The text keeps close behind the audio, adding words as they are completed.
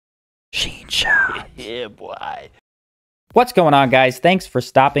Screenshot. Yeah, boy. What's going on, guys? Thanks for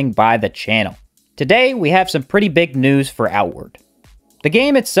stopping by the channel. Today, we have some pretty big news for Outward. The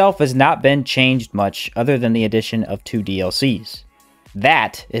game itself has not been changed much other than the addition of 2 DLCs.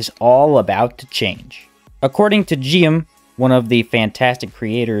 That is all about to change. According to GM, one of the fantastic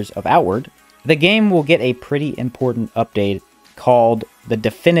creators of Outward, the game will get a pretty important update called the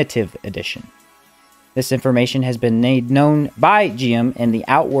Definitive Edition. This information has been made known by GM in the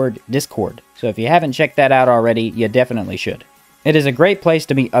Outward Discord, so if you haven't checked that out already, you definitely should. It is a great place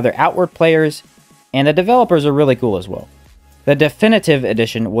to meet other Outward players, and the developers are really cool as well. The Definitive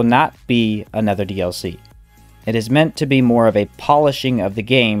Edition will not be another DLC. It is meant to be more of a polishing of the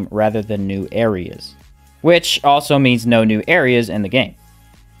game rather than new areas, which also means no new areas in the game.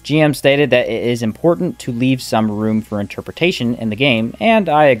 GM stated that it is important to leave some room for interpretation in the game, and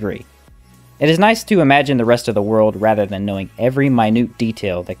I agree. It is nice to imagine the rest of the world rather than knowing every minute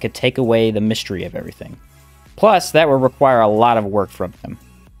detail that could take away the mystery of everything. Plus, that would require a lot of work from them.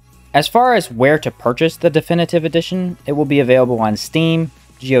 As far as where to purchase the Definitive Edition, it will be available on Steam,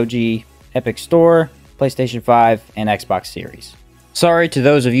 GOG, Epic Store, PlayStation 5, and Xbox Series. Sorry to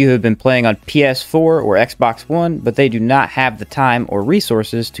those of you who have been playing on PS4 or Xbox One, but they do not have the time or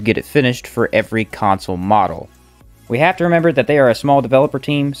resources to get it finished for every console model. We have to remember that they are a small developer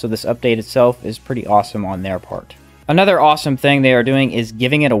team, so this update itself is pretty awesome on their part. Another awesome thing they are doing is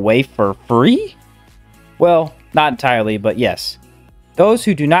giving it away for free? Well, not entirely, but yes. Those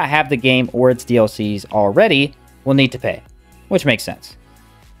who do not have the game or its DLCs already will need to pay, which makes sense.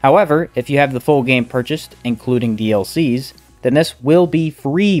 However, if you have the full game purchased, including DLCs, then this will be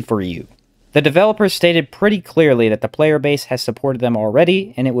free for you. The developers stated pretty clearly that the player base has supported them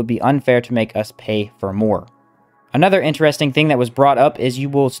already, and it would be unfair to make us pay for more. Another interesting thing that was brought up is you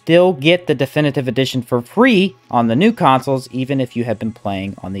will still get the Definitive Edition for free on the new consoles, even if you have been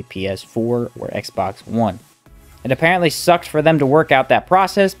playing on the PS4 or Xbox One. It apparently sucked for them to work out that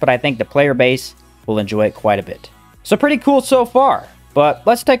process, but I think the player base will enjoy it quite a bit. So pretty cool so far, but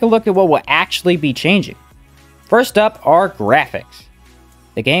let's take a look at what will actually be changing. First up are graphics.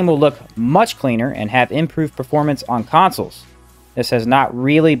 The game will look much cleaner and have improved performance on consoles. This has not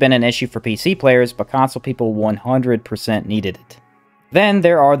really been an issue for PC players, but console people 100% needed it. Then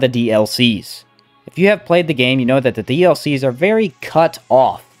there are the DLCs. If you have played the game, you know that the DLCs are very cut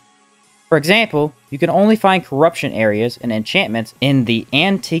off. For example, you can only find corruption areas and enchantments in the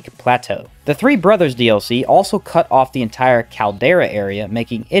Antique Plateau. The Three Brothers DLC also cut off the entire Caldera area,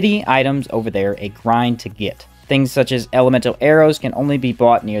 making any items over there a grind to get. Things such as elemental arrows can only be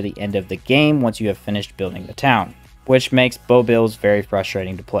bought near the end of the game once you have finished building the town, which makes bow builds very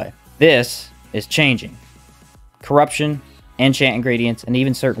frustrating to play. This is changing. Corruption, enchant ingredients, and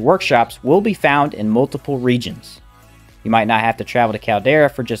even certain workshops will be found in multiple regions. You might not have to travel to Caldera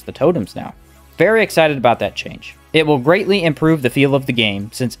for just the totems now. Very excited about that change. It will greatly improve the feel of the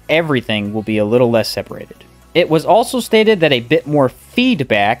game since everything will be a little less separated. It was also stated that a bit more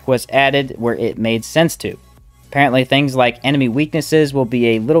feedback was added where it made sense to. Apparently things like enemy weaknesses will be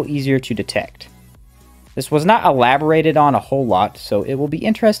a little easier to detect. This was not elaborated on a whole lot, so it will be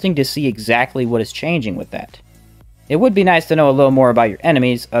interesting to see exactly what is changing with that. It would be nice to know a little more about your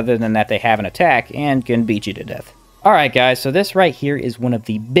enemies, other than that they have an attack and can beat you to death. Alright guys, so this right here is one of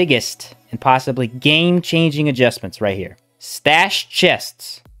the biggest and possibly game-changing adjustments right here. Stash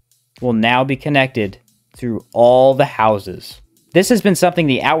chests will now be connected through all the houses. This has been something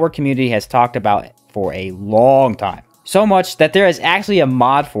the Outward community has talked about for a long time. So much that there is actually a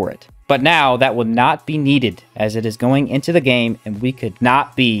mod for it. But now that will not be needed as it is going into the game and we could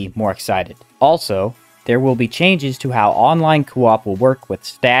not be more excited. Also, there will be changes to how online co-op will work with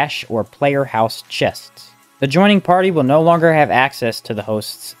stash or player house chests. The joining party will no longer have access to the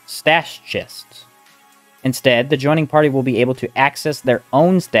host's stash chests. Instead, the joining party will be able to access their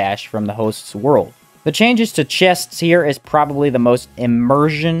own stash from the host's world. The changes to chests here is probably the most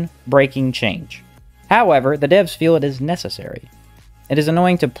immersion-breaking change. However, the devs feel it is necessary. It is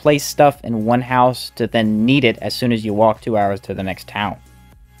annoying to place stuff in one house to then need it as soon as you walk 2 hours to the next town.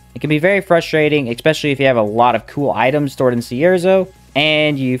 It can be very frustrating, especially if you have a lot of cool items stored in Cierzo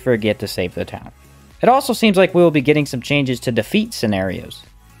and you forget to save the town. It also seems like we will be getting some changes to defeat scenarios.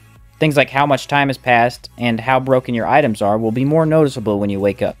 Things like how much time has passed and how broken your items are will be more noticeable when you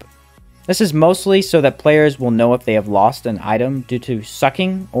wake up. This is mostly so that players will know if they have lost an item due to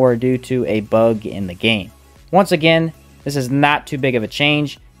sucking or due to a bug in the game. Once again, this is not too big of a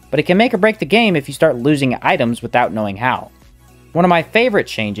change, but it can make or break the game if you start losing items without knowing how. One of my favorite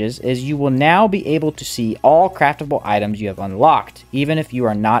changes is you will now be able to see all craftable items you have unlocked, even if you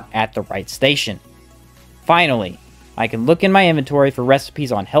are not at the right station. Finally, I can look in my inventory for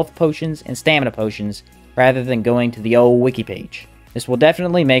recipes on health potions and stamina potions rather than going to the old wiki page. This will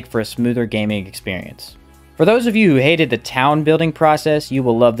definitely make for a smoother gaming experience. For those of you who hated the town building process, you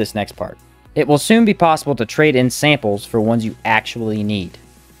will love this next part. It will soon be possible to trade in samples for ones you actually need.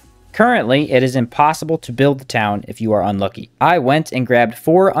 Currently, it is impossible to build the town if you are unlucky. I went and grabbed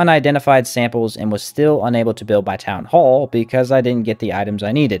 4 unidentified samples and was still unable to build my town hall because I didn't get the items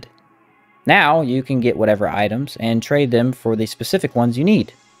I needed. Now, you can get whatever items and trade them for the specific ones you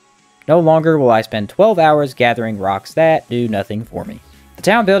need. No longer will I spend 12 hours gathering rocks that do nothing for me. The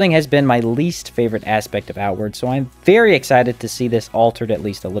town building has been my least favorite aspect of Outward, so I'm very excited to see this altered at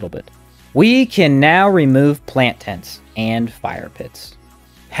least a little bit. We can now remove plant tents and fire pits.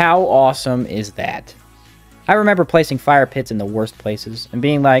 How awesome is that? I remember placing fire pits in the worst places and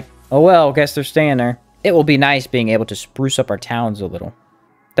being like, oh well, guess they're staying there. It will be nice being able to spruce up our towns a little.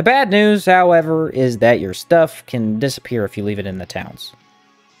 The bad news, however, is that your stuff can disappear if you leave it in the towns,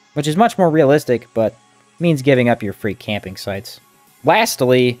 which is much more realistic, but means giving up your free camping sites.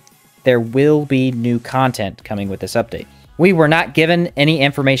 Lastly, there will be new content coming with this update. We were not given any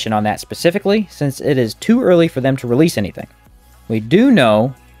information on that specifically, since it is too early for them to release anything. We do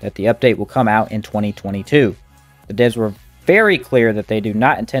know that the update will come out in 2022. The devs were very clear that they do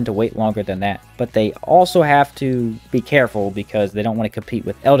not intend to wait longer than that, but they also have to be careful because they don't want to compete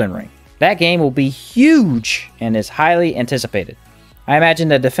with Elden Ring. That game will be huge and is highly anticipated. I imagine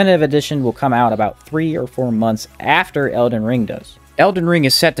the definitive edition will come out about 3 or 4 months after Elden Ring does. Elden Ring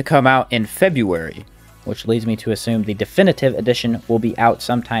is set to come out in February, which leads me to assume the definitive edition will be out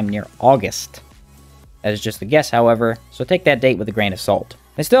sometime near August. That is just a guess, however, so take that date with a grain of salt.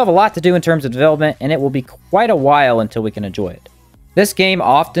 They still have a lot to do in terms of development, and it will be quite a while until we can enjoy it. This game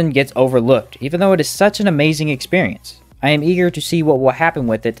often gets overlooked, even though it is such an amazing experience. I am eager to see what will happen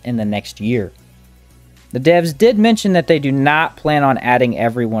with it in the next year. The devs did mention that they do not plan on adding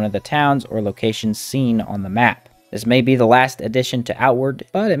every one of the towns or locations seen on the map. This may be the last addition to Outward,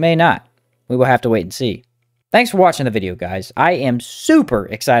 but it may not. We will have to wait and see. Thanks for watching the video, guys. I am super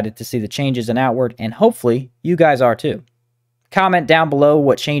excited to see the changes in Outward, and hopefully you guys are too. Comment down below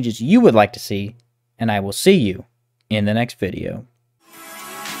what changes you would like to see, and I will see you in the next video.